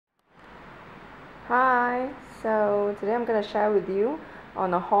Hi, so today I'm going to share with you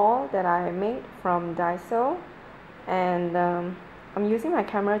on a haul that I made from Daiso, and I'm using my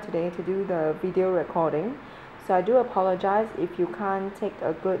camera today to do the video recording, so I do apologize if you can't take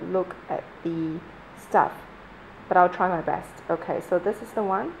a good look at the stuff, but I'll try my best. Okay, so this is the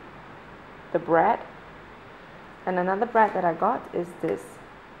one, the bread, and another bread that I got is this.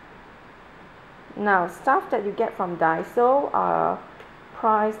 Now, stuff that you get from Daiso are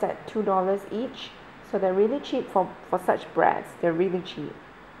priced at $2 each, so they're really cheap for such breads. They're really cheap,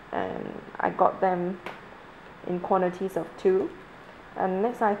 and I got them in quantities of 2. And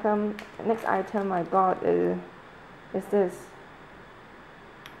next item I got is this.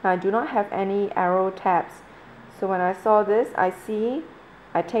 I do not have any arrow tabs, so when I saw this, I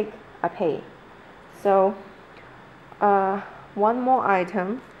pay. So one more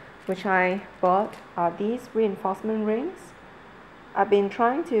item which I bought are these reinforcement rings. I've been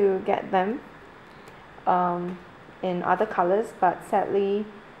trying to get them in other colors, but sadly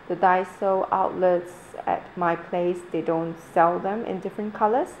the Daiso outlets at my place, they don't sell them in different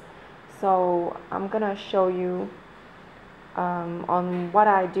colors. So I'm gonna show you on what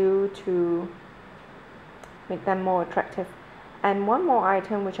I do to make them more attractive. And one more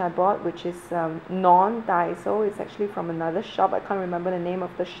item which I bought, which is non-Daiso, it's actually from another shop, I can't remember the name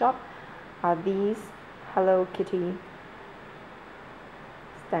of the shop, are these Hello Kitty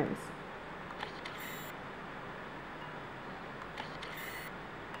stems.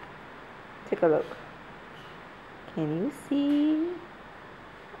 Take a look. Can you see?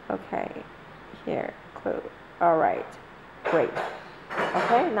 Okay, here, close. Alright, great.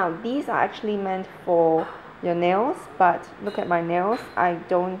 Okay, now these are actually meant for your nails, but look at my nails. I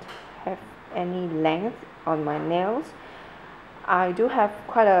don't have any length on my nails. I do have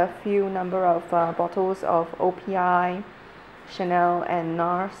quite a few number of bottles of OPI, Chanel and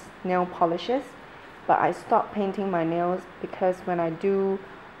NARS nail polishes, but I stopped painting my nails because when I do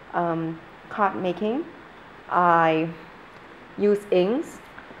card making, I use inks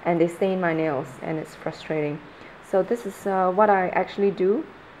and they stain my nails and it's frustrating. So this is what I actually do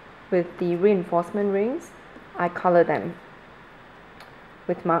with the reinforcement rings. I color them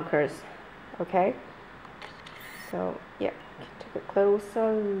with markers. Okay, so yeah, take a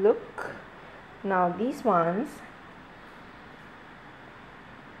closer look. Now these ones,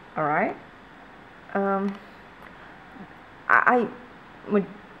 alright,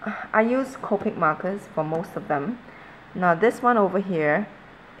 I use Copic markers for most of them. Now this one over here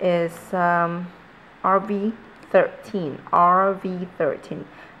is RV13,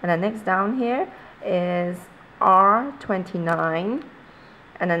 and the next down here is R29,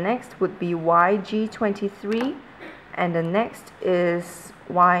 and the next would be YG23, and the next is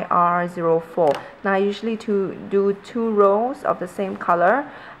YR04. Now I usually do 2 rows of the same color,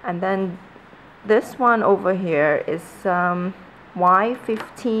 and then this one over here is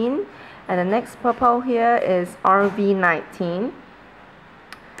Y15, and the next purple here is RV19,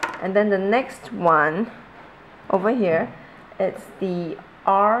 and then the next one over here, it's the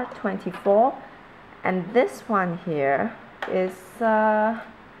R24, and this one here is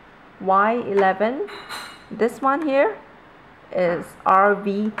Y11. This one here is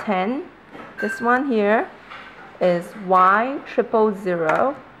RV10. This one here is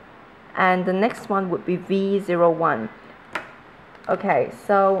Y000, and the next one would be V01. Okay,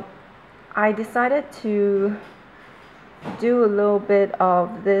 so I decided to do a little bit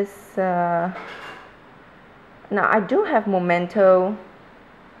of this. Now I do have Memento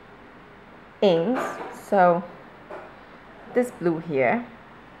inks, so this blue here.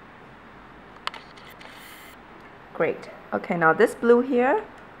 Great. Okay, now this blue here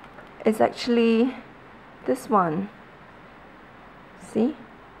is actually this one. See?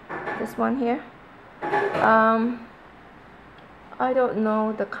 This one here. I don't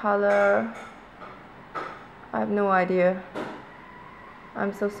know the color. I have no idea.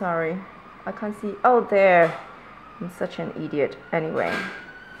 I'm so sorry. I can't see. Oh, there. I'm such an idiot. Anyway,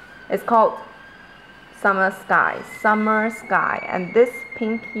 it's called Summer Sky. Summer Sky. And this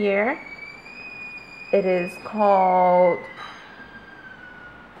pink here, it is called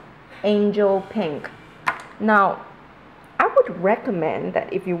Angel Pink. Now, I would recommend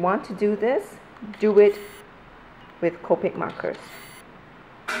that if you want to do this, do it with Copic markers.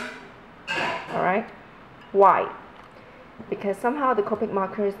 Alright? Why? Because somehow the Copic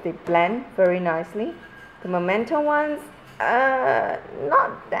markers, they blend very nicely. The Memento ones,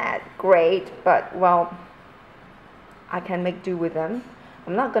 not that great, but well, I can make do with them.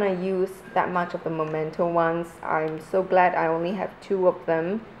 I'm not gonna use that much of the Memento ones. I'm so glad I only have 2 of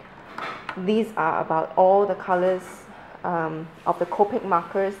them. These are about all the colors of the Copic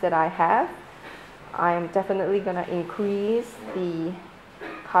markers that I have. I am definitely gonna increase the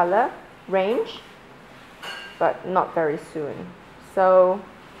color range, but not very soon. So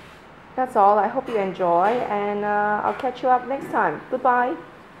that's all. I hope you enjoy, and I'll catch you up next time. Goodbye.